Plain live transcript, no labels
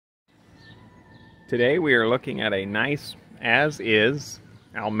Today we are looking at a nice as-is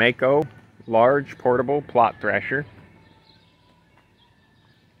Almaco large portable plot thresher.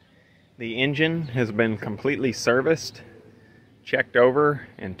 The engine has been completely serviced, checked over,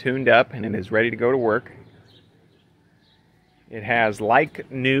 and tuned up, and it is ready to go to work. It has like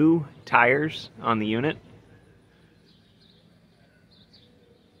new tires on the unit.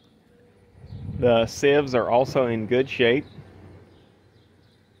 The sieves are also in good shape.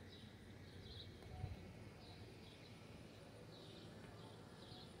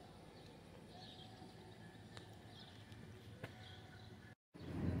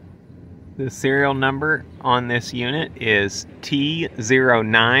 The serial number on this unit is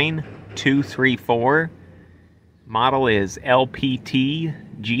T09234. Model is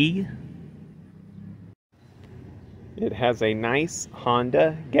LPT-G. It has a nice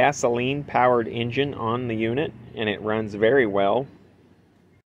Honda gasoline-powered engine on the unit, and it runs very well.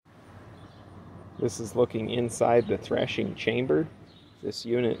 This is looking inside the threshing chamber. This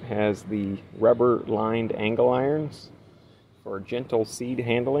unit has the rubber-lined angle irons for gentle seed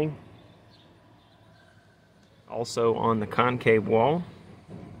handling. Also on the concave wall.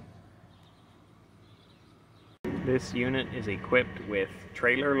 This unit is equipped with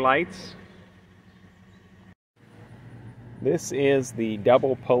trailer lights. This is the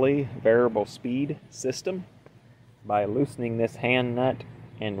double pulley variable speed system. By loosening this hand nut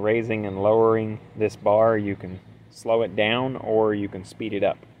and raising and lowering this bar, you can slow it down or you can speed it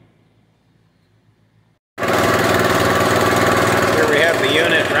up. Here we have the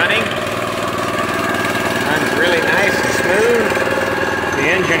unit running. Runs really nice and smooth. The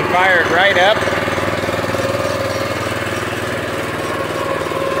engine fired right up.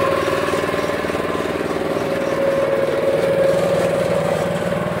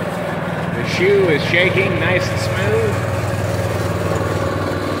 The shoe is shaking nice and smooth.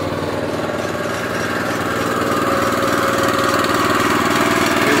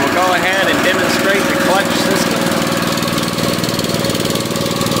 We will go ahead and demonstrate the clutch system.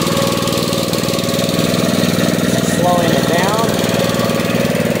 Slowing it down.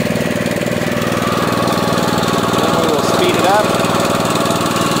 Then we will speed it up.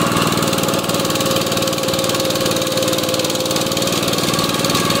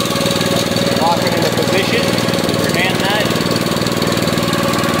 Lock it into position with your hand nut.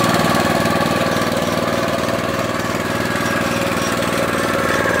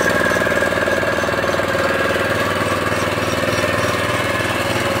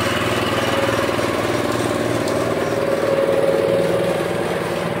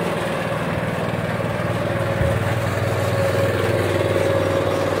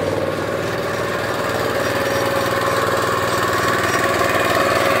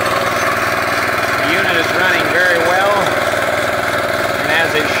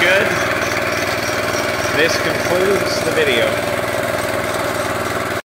 It should. This concludes the video.